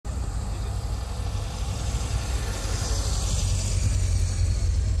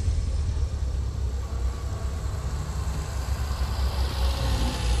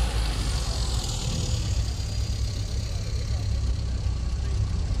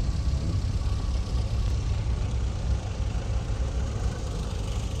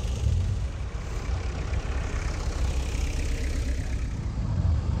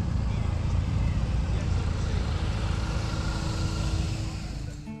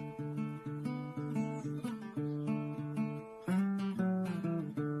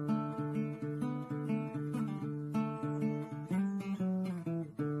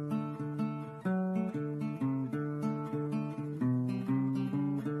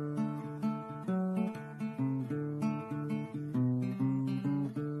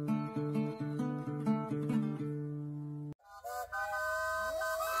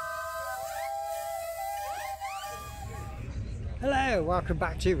Hello, welcome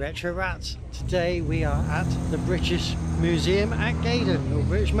back to Retro Ratz. Today we are at the British Museum at Gaydon, or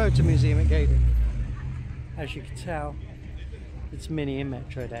British Motor Museum at Gaydon. As you can tell, it's Mini and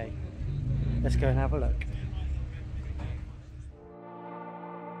Metro Day. Let's go and have a look.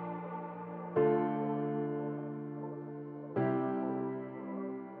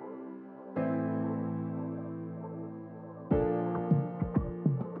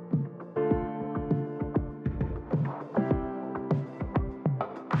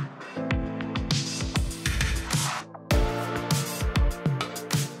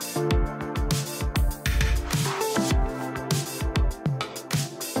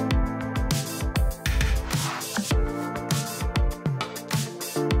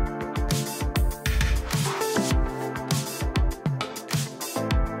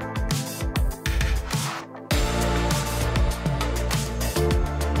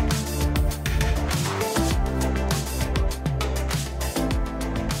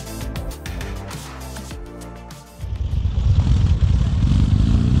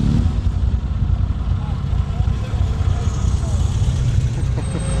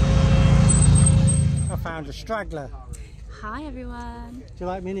 A straggler. Hi everyone. Do you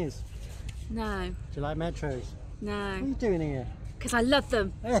like minis? No. Do you like metros? No. What are you doing here? Because I love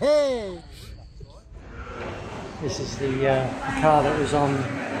them. Hey! This is the car that was on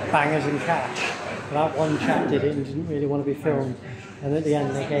Bangers and Catch. That one chap did it and didn't really want to be filmed, and at the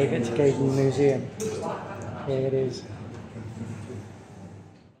end they gave it to Gaydon Museum. Here it is.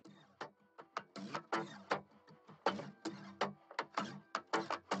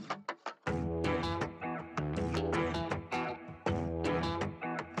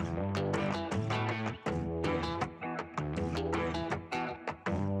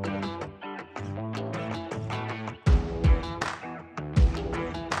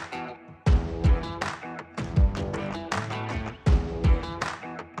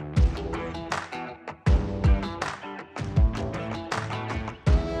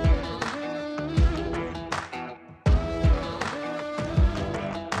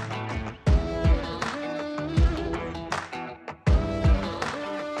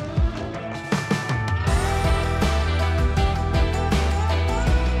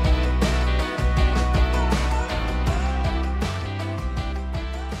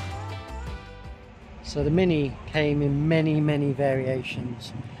 So the Mini came in many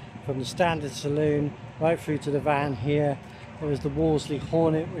variations, from the standard saloon right through to the van here. There was the Worsley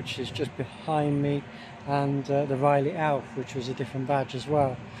Hornet, which is just behind me, and the Riley Elf, which was a different badge as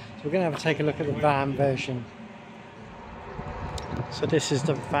well. So we're going to take a look at the van version. So this is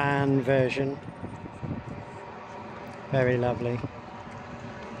the van version. Very lovely.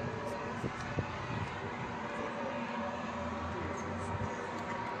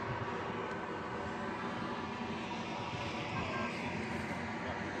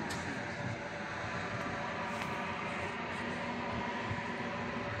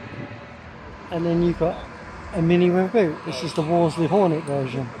 And then you've got a Mini with boot. This is the Worsley Hornet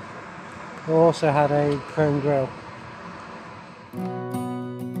version. It also had a chrome grille.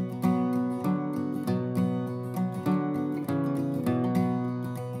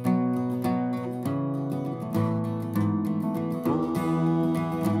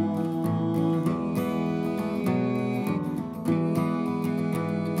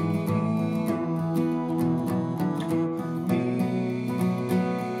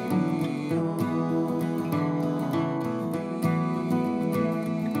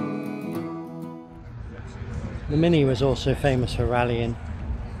 The Mini was also famous for rallying,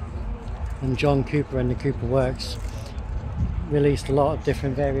 and John Cooper and the Cooper Works released a lot of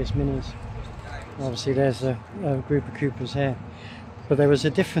different various Minis. Obviously there's a group of Coopers here, but there was a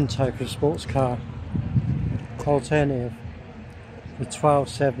different type of sports car alternative, the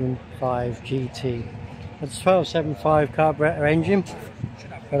 1275 GT. It's a 1275 carburetor engine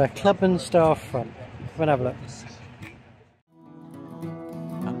with a club and star front. Come and have a look.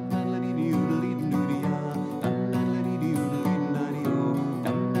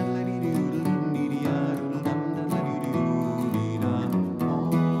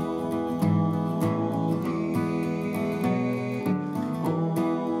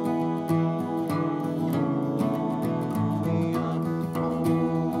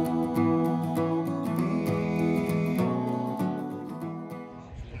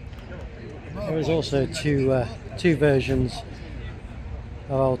 There is also two versions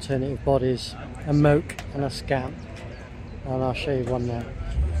of alternative bodies, a Moke and a Scamp, and I'll show you one now.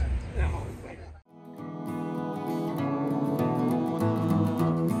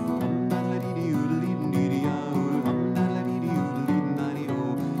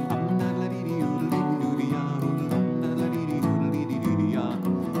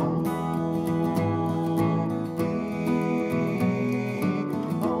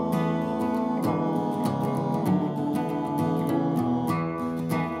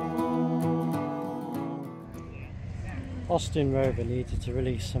 Austin Rover needed to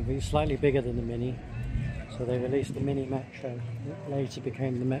release something slightly bigger than the Mini, so they released the Mini Metro. It later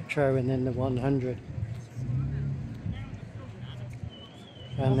became the Metro and then the 100.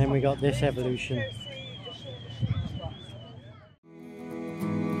 And then we got this evolution.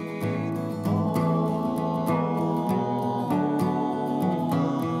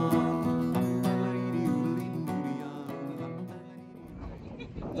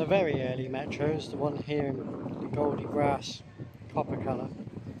 The very early Metros, the one here in the goldy brass copper colour,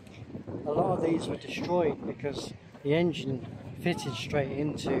 a lot of these were destroyed because the engine fitted straight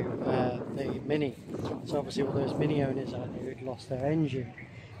into the Mini. So obviously all those Mini owners out there who'd lost their engine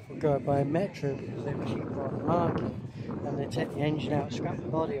would go and buy a Metro because they were cheaper on the market, and they'd take the engine out, scrap the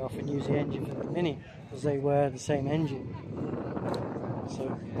body off and use the engine for the Mini because they were the same engine.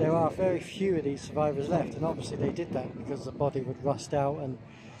 So there are very few of these survivors left, and obviously they did that because the body would rust out and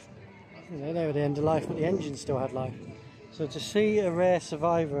they were at the end of life, but the engine still had life. So to see a rare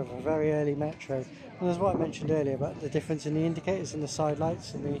survivor of a very early Metro, and there's what I mentioned earlier about the difference in the indicators and the side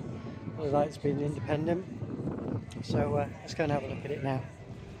lights and the lights being independent. So let's go and have a look at it now.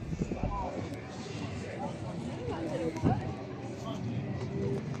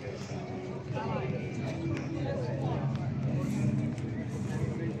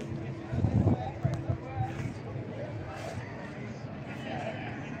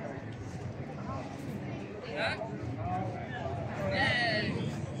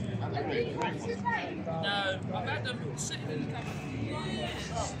 No, I've had them sitting in the cupboard.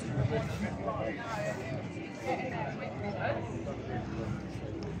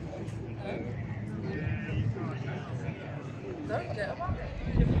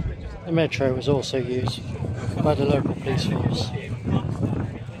 The Metro was also used by the local police force.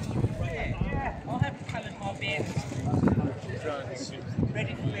 I'll have a colour my beer.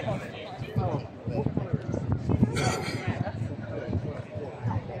 Ready for me on it.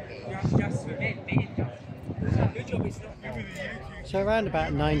 So around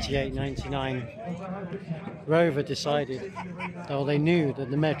about 98, 99, Rover decided, or they knew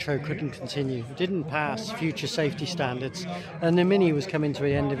that the Metro couldn't continue. It didn't pass future safety standards, and the Mini was coming to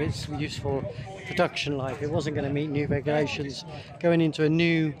the end of its useful production life. It wasn't going to meet new regulations, going into a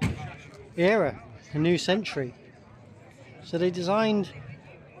new era, a new century. So they designed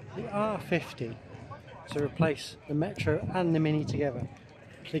the R50 to replace the Metro and the Mini together.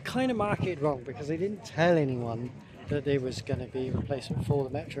 They kind of marketed wrong because they didn't tell anyone that there was going to be a replacement for the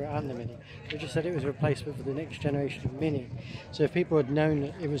Metro and the Mini. They just said it was a replacement for the next generation of Mini. So if people had known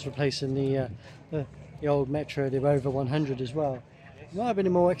that it was replacing the old Metro, the Rover 100 as well, it might have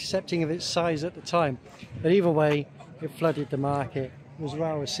been more accepting of its size at the time. But either way, it flooded the market. It was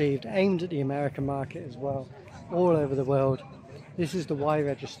well received, aimed at the American market as well, all over the world. This is the Y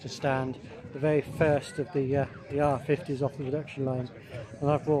register stand, the very first of the R50s off the production line. And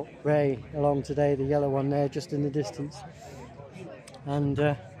I've brought Ray along today, the yellow one there just in the distance. And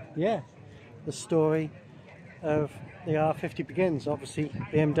yeah, the story of the R50 begins. Obviously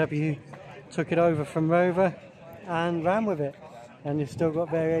BMW took it over from Rover and ran with it. And you've still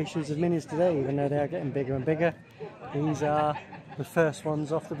got variations of Minis today, even though they are getting bigger and bigger. These are the first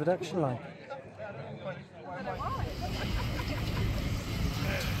ones off the production line.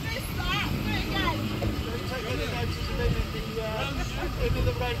 In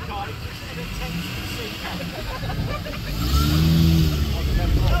the red car, it attempts to see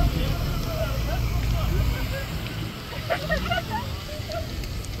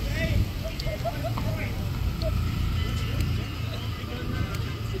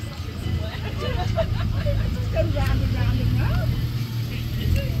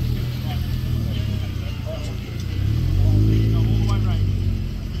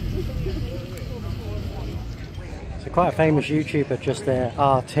So quite a famous YouTuber just there,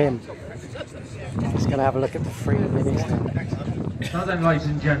 Tim. Just going to have a look at the free Minis now. Now then, ladies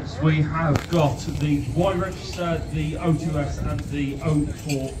and gents, we have got the Y register, the O2S and the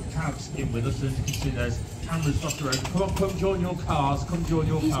O4 cabs in with us. As you can see, there's cameras dotted around. Come on, come join your cars, come join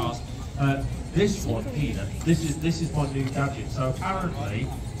your cars. This one here, this is my new gadget. So apparently,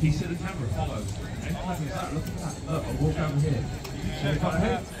 he said the camera follows. How clever is that? Look at that. Look, I'll walk over here.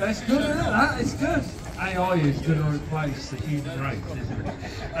 That's good, isn't it? That is good. AI is going to replace the human race, isn't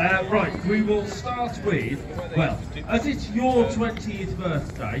it? Right, we will start with, well, as it's your 20th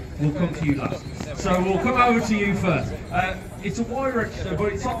birthday, we'll come to you last. So we'll come over to you first. It's a Y register,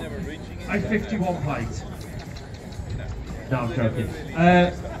 but it's on a 51 plate. No, I'm joking.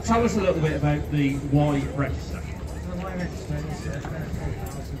 Tell us a little bit about the Y register. The Y register is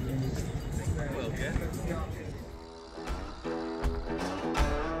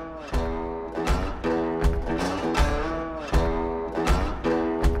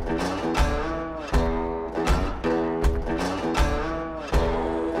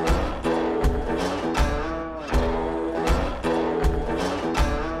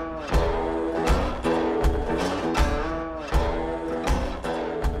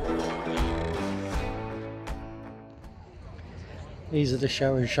These are the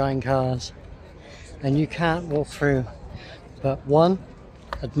show and shine cars, and you can't walk through but one,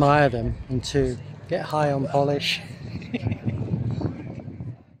 admire them, and two, get high on polish.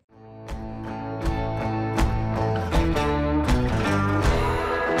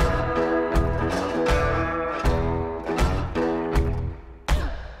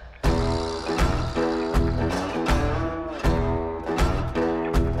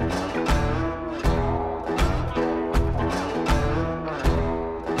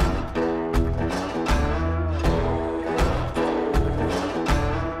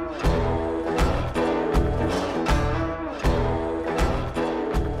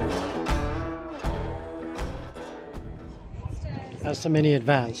 As the Mini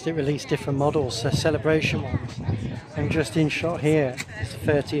advanced, it released different models, celebration ones. And just in shot here, it's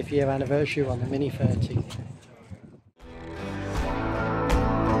the 30th year anniversary one, the Mini 30.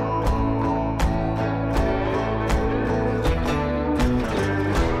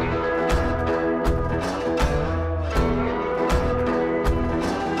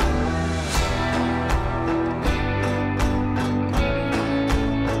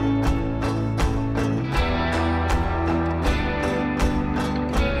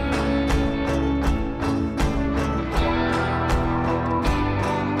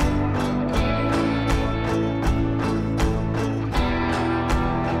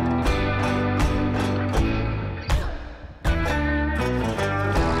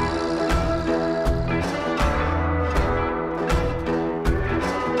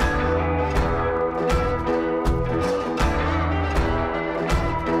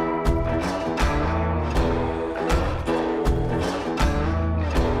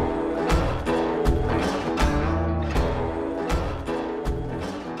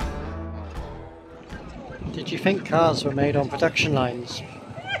 Did you think cars were made on production lines?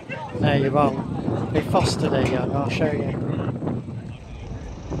 No, you're wrong. They foster their young, I'll show you.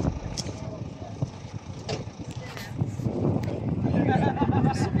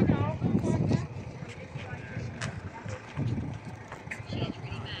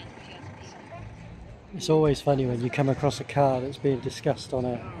 It's always funny when you come across a car that's being discussed on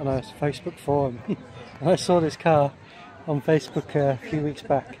a Facebook forum. I saw this car on Facebook a few weeks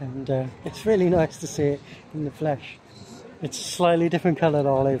back, and it's really nice to see it in the flesh. It's a slightly different coloured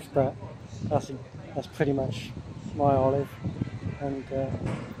olive, but that's pretty much my olive, and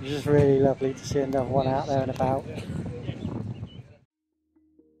it's just really lovely to see another one out there and about.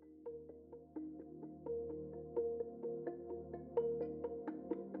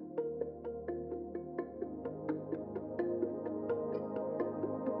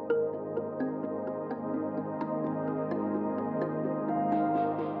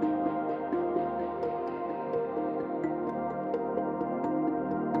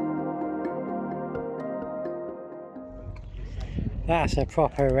 That's a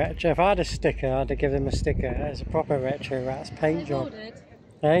proper retro. If I had a sticker, I'd have given them a sticker. That's a proper retro Ratz paint job. Ordered.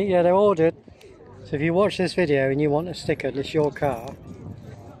 Hey, yeah, they're ordered. So if you watch this video and you want a sticker and it's your car,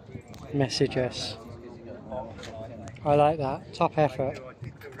 message us. I like that. Top effort.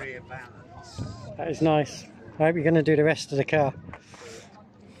 That is nice. I hope you're going to do the rest of the car.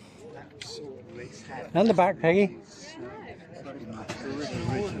 And the back, Peggy.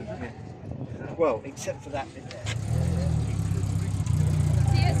 Well, except for that bit there.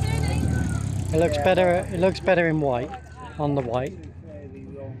 It looks better. It looks better in white, on the white.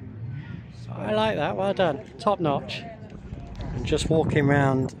 I like that. Well done. Top notch. I'm just walking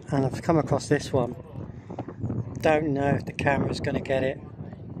around and I've come across this one. Don't know if the camera's going to get it.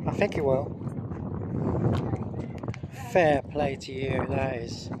 I think it will. Fair play to you. That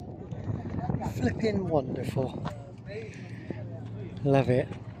is flipping wonderful. Love it.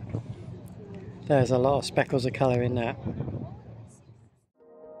 There's a lot of speckles of colour in that.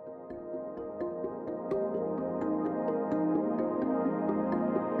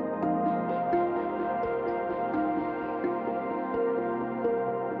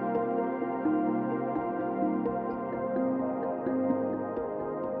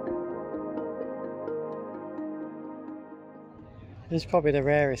 This is probably the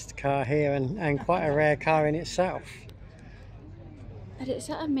rarest car here, and quite a rare car in itself. But it's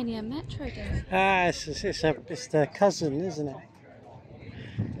at a Mini and Metro day. Ah, it's the cousin, isn't it?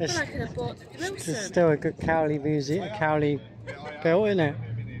 It's, I could have bought it's still a good Cowley music, a Cowley built, isn't it?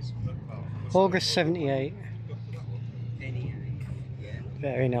 August 78.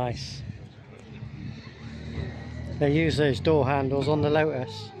 Very nice. They use those door handles on the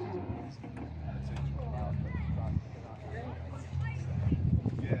Lotus.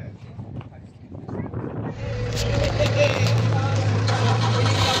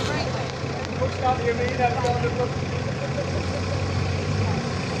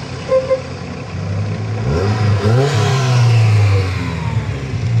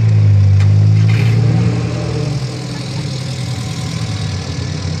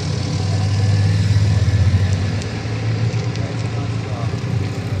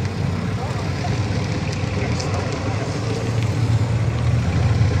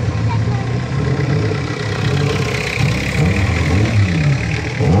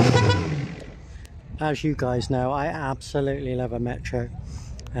 as you guys know, I absolutely love a Metro,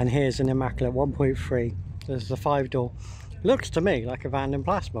 and here's an immaculate 1.3. There's the 5-door. Looks to me like a Van den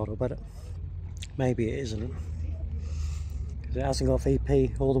Plas model, but maybe it isn't, because it hasn't got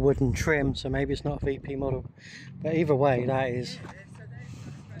VP or the wooden trim, so maybe it's not a VP model. But either way, that is,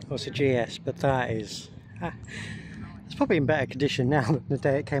 well, it's a GS, but that is, it's probably in better condition now than the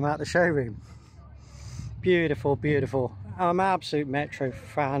day it came out the showroom. Beautiful, beautiful. I'm an absolute Metro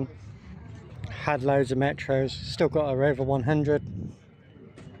fan. Had loads of Metros, still got a Rover 100.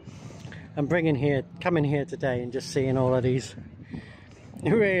 And coming here today and just seeing all of these, it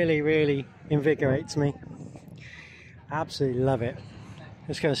really invigorates me. Absolutely love it.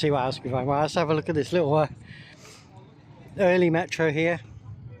 Just going to see what else we find. Well, let's have a look at this little early Metro here.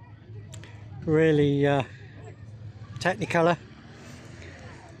 Really Technicolor.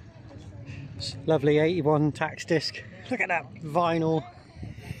 Lovely 81 tax disc. Look at that vinyl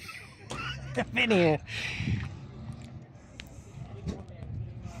veneer.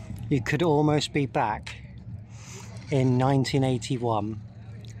 You could almost be back in 1981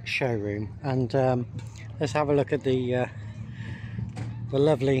 showroom. And let's have a look at the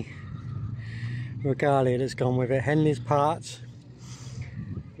lovely regalia that's gone with it. Henley's parts,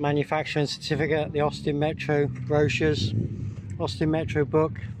 manufacturing certificate, the Austin Metro brochures, Austin Metro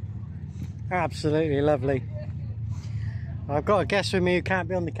book. Absolutely lovely. I've got a guest with me who can't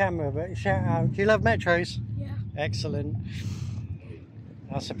be on the camera, but shout out, do you love Metros? Yeah. Excellent.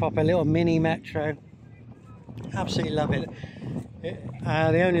 That's a proper little mini Metro. Absolutely love it.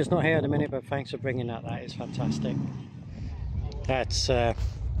 The owner's not here at the minute, but thanks for bringing that. That is fantastic. That's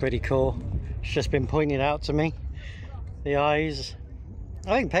pretty cool. It's just been pointed out to me. The eyes.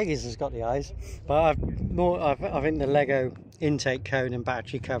 I think Peggy's has got the eyes, but I think the Lego intake cone and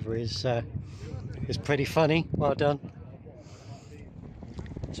battery cover is pretty funny. Well done.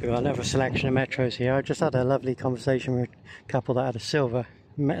 So we've got another selection of Metros here. I just had a lovely conversation with a couple that had a silver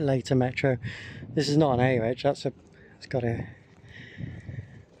later Metro. This is not an A-Reg. It's got to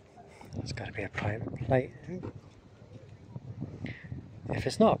be a private plate. If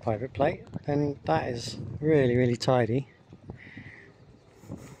it's not a private plate, then that is really tidy.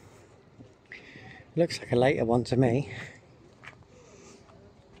 Looks like a later one to me.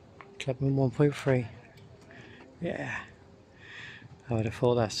 Clubman 1.3. Yeah. I would have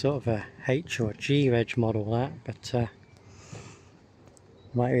thought that's sort of a H or G reg model, that, but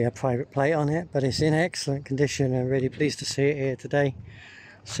might be a private plate on it, but it's in excellent condition. I'm really pleased to see it here today.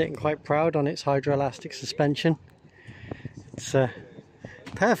 Sitting quite proud on its hydroelastic suspension. It's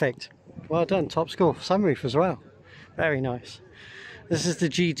perfect. Well done. Top score. Sunroof as well. Very nice. This is the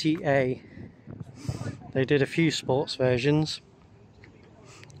GTA. They did a few sports versions.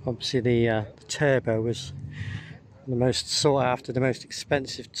 Obviously the turbo was the most sought after, the most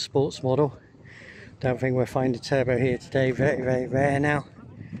expensive sports model. Don't think we'll find a turbo here today. Very rare now.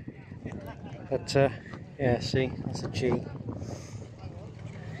 But yeah, see, that's a G.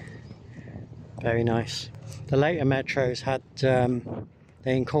 Very nice. The later Metros had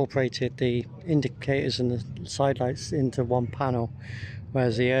they incorporated the indicators and the side lights into one panel,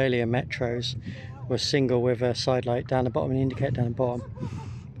 whereas the earlier Metros were single with a side light down the bottom and indicator down the bottom.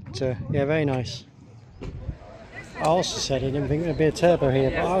 But yeah, very nice. I also said I didn't think there'd be a turbo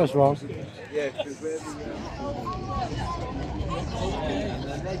here, but I was wrong.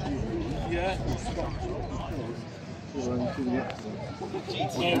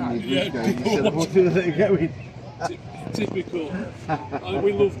 Typical.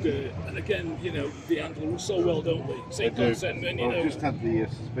 We loved it, and again, you know, the handle was so well, don't we? Same concept, and you know. Just had the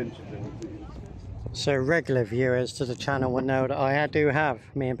suspension. So regular viewers to the channel will know that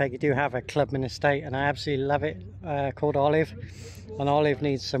me and Peggy do have a Clubman estate, and I absolutely love it, called Olive, and Olive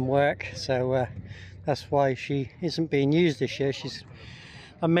needs some work, so that's why she isn't being used this year.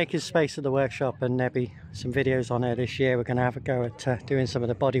 I'm making space at the workshop, and there'll be some videos on her this year. We're going to have a go at doing some of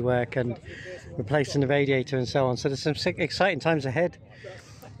the body work and replacing the radiator and so on, so there's some exciting times ahead,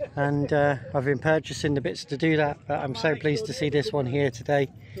 and I've been purchasing the bits to do that, but I'm so pleased to see this one here today.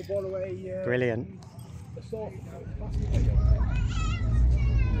 Brilliant.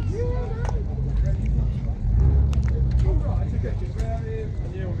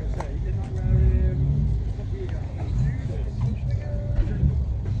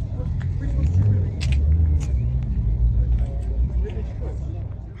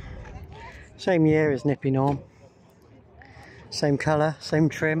 Same year as Nippy Norm, same colour, same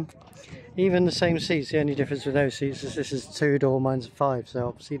trim, even the same seats. The only difference with those seats is this is 2-door, mine's a 5, so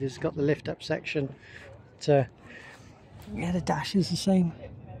obviously this has got the lift up section. But yeah, the dash is the same.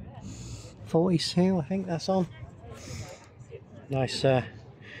 42, I think that's on. Nice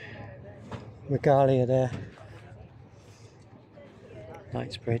regalia there.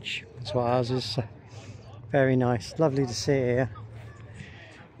 Knightsbridge, that's what ours is. Very nice, lovely to see here.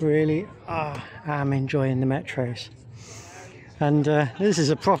 Really am enjoying the metros. And this is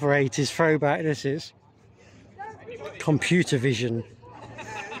a proper 80s throwback, this is. Computer vision.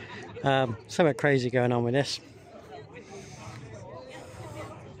 Something crazy going on with this.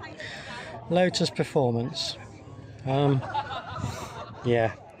 Lotus Performance.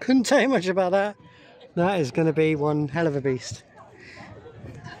 Yeah, couldn't tell you much about that. That is going to be one hell of a beast.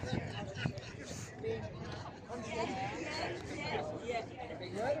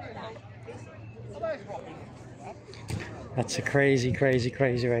 That's a crazy, crazy,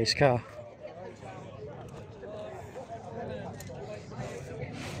 crazy race car.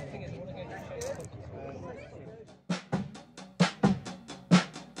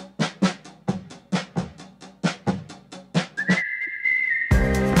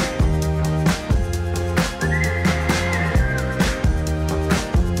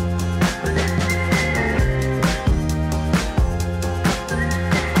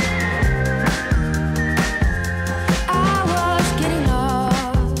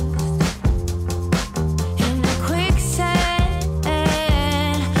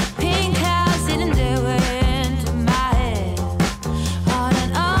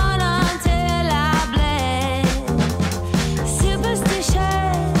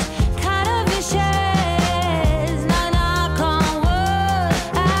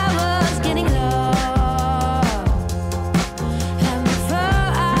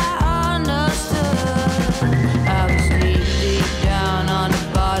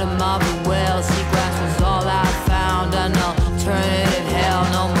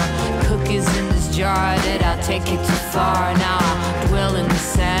 Take it too far, now I dwell in the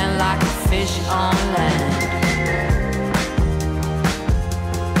sand like a fish on land.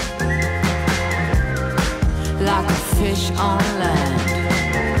 Like a fish on land.